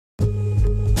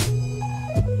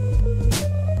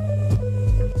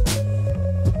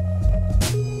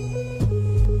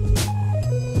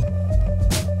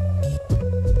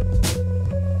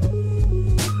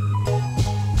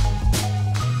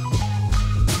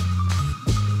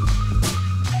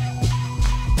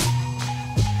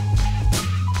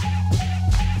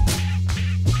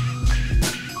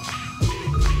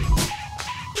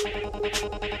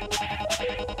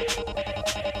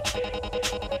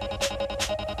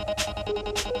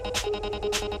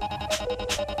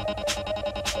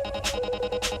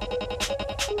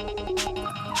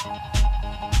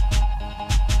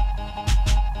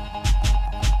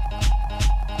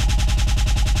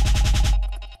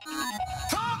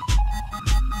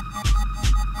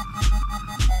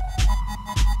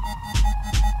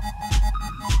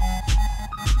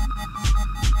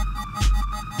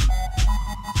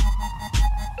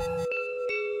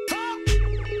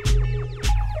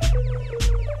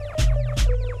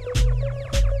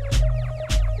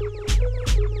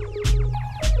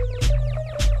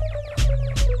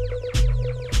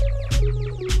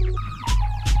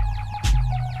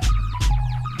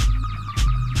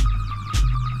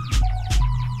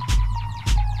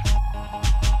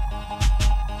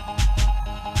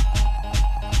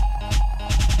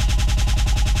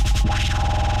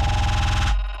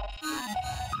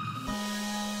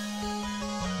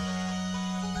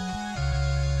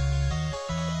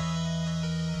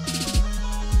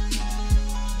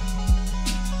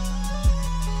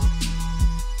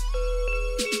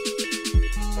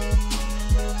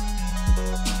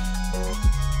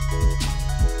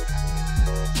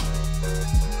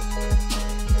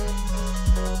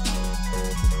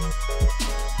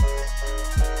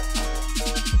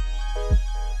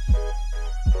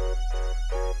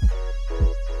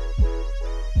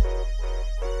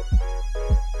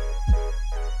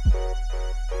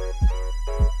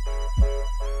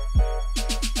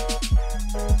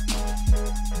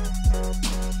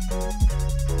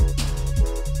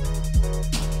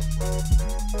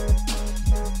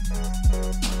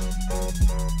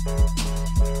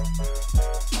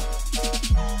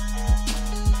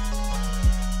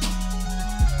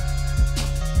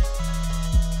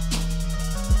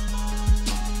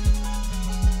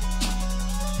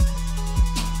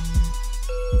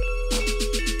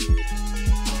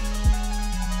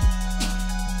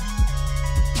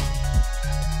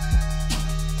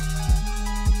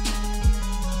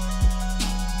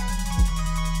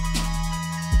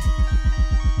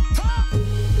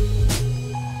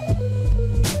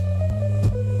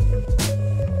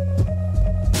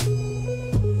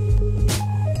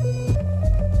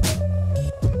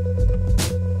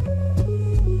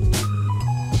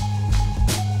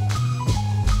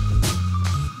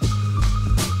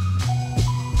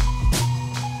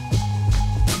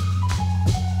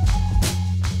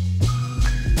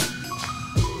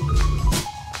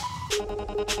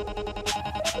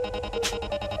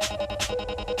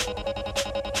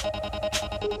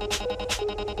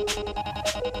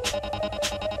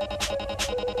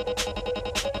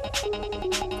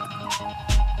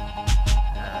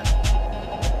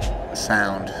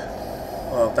Sound.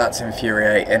 Well, that's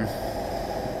infuriating.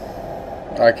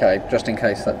 Okay, just in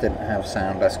case that didn't have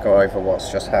sound, let's go over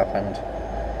what's just happened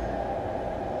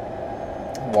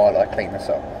while I clean this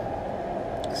up.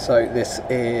 So this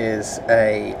is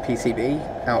a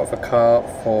PCB out of a car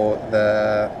for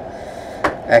the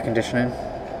air conditioning.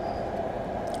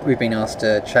 We've been asked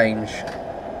to change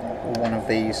one of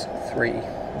these three,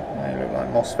 they look like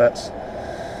MOSFETs.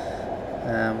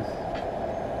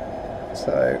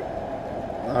 So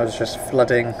I was just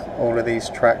flooding all of these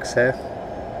tracks here,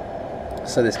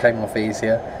 so this came off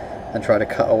easier, and try to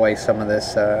cut away some of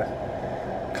this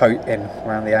coating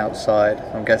around the outside.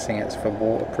 I'm guessing it's for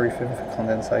waterproofing, for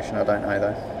condensation, I don't know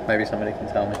though, maybe somebody can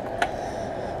tell me.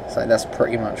 So that's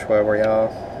pretty much where we are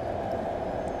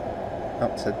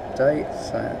up to date.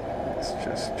 So let's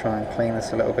just try and clean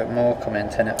this a little bit more, come in,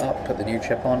 tin it up, put the new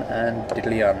chip on, and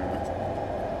diddly-un.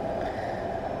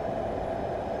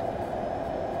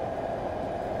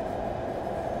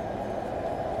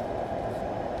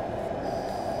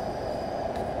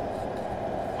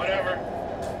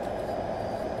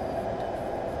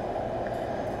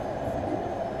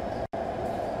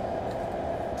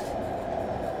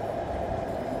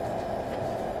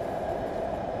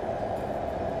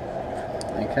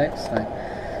 Okay, so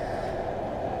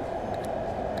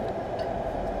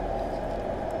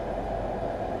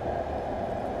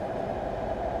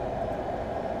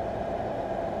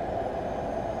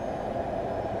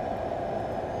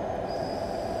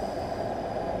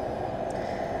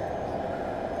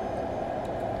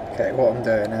okay, what I'm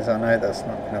doing is, I know that's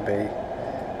not going to be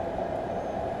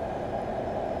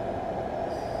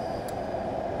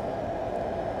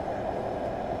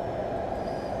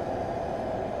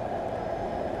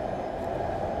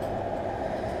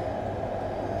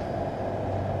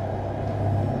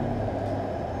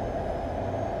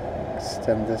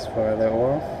extend this for a little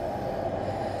while.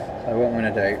 So what I'm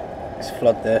going to do is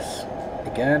flood this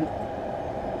again.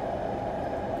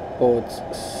 Board's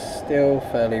still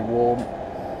fairly warm,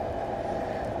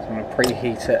 so I'm going to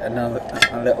preheat it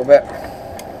a little bit.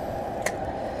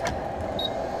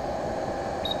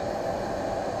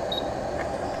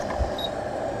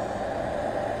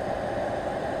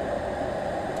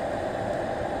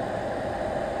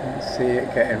 See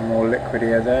it getting more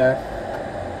liquidier there.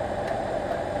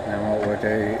 Then what we'll do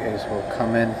is we'll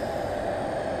come in,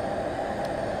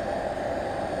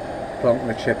 plonk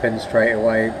the chip in straight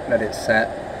away, let it set,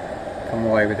 come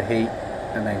away with the heat,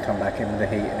 and then come back in with the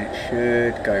heat, and it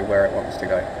should go where it wants to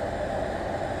go.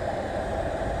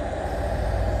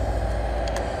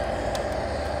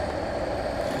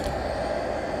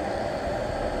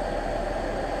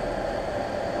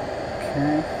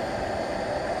 Okay.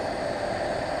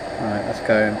 Right, that's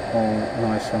going all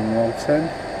nice and molten.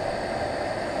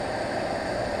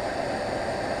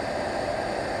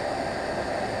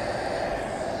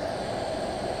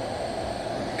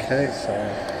 Okay, so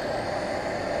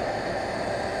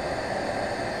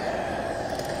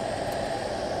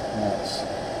that's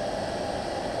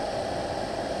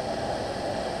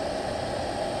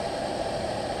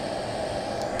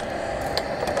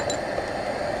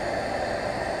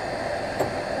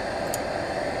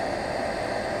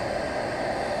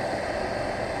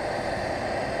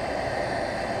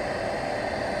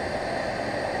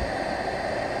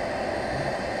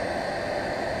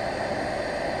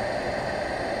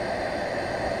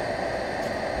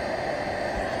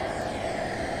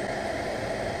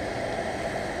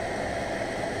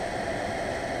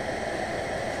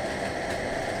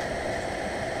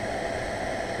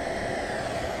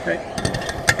okay.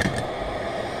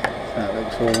 That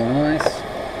looks all nice.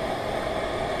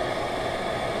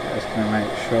 Just going to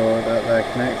make sure that they're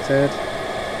connected.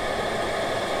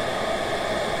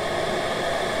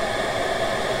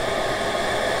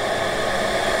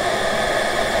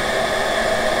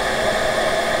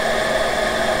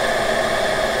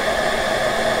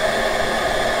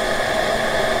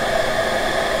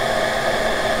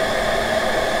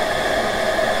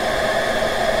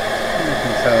 You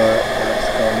can tell that's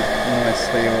gone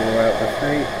nicely all the way up the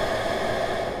feet.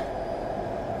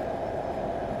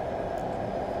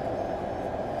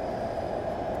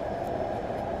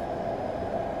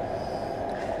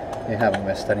 You haven't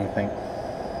missed anything.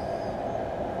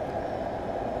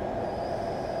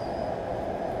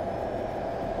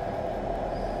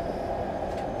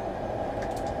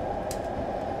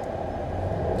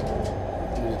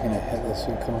 I'm just going to hit this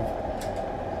with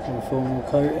conformal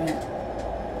coating.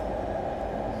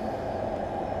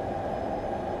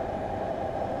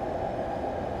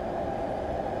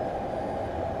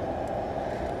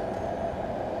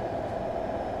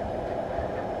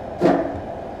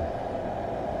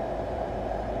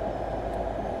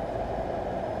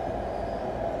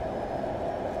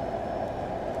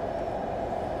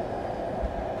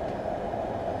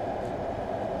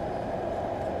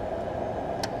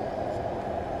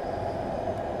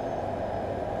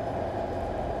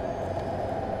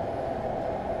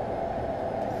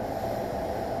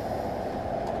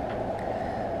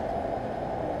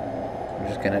 I'm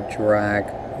just going to drag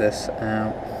this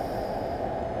out.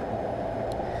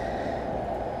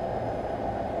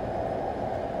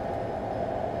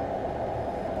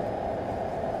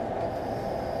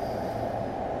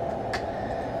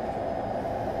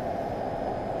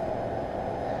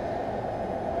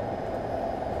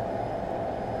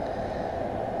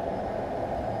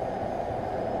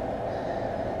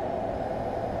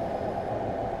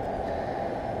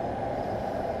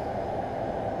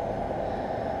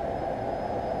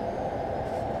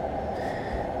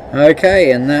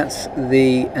 Okay, and that's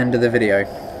the end of the video.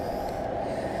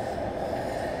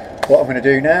 What I'm going to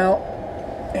do now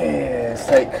is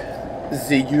take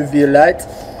the UV light.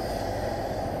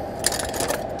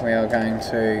 We are going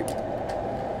to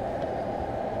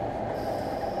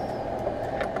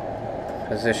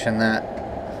position that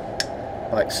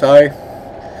like so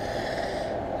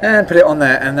and put it on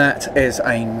there, and that is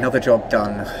another job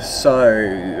done. So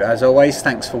as always,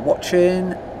 thanks for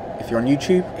watching. If you're on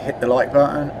YouTube, hit the like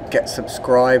button, get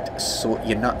subscribed, sort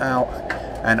your nut out,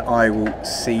 and I will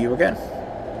see you again.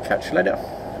 Catch you later.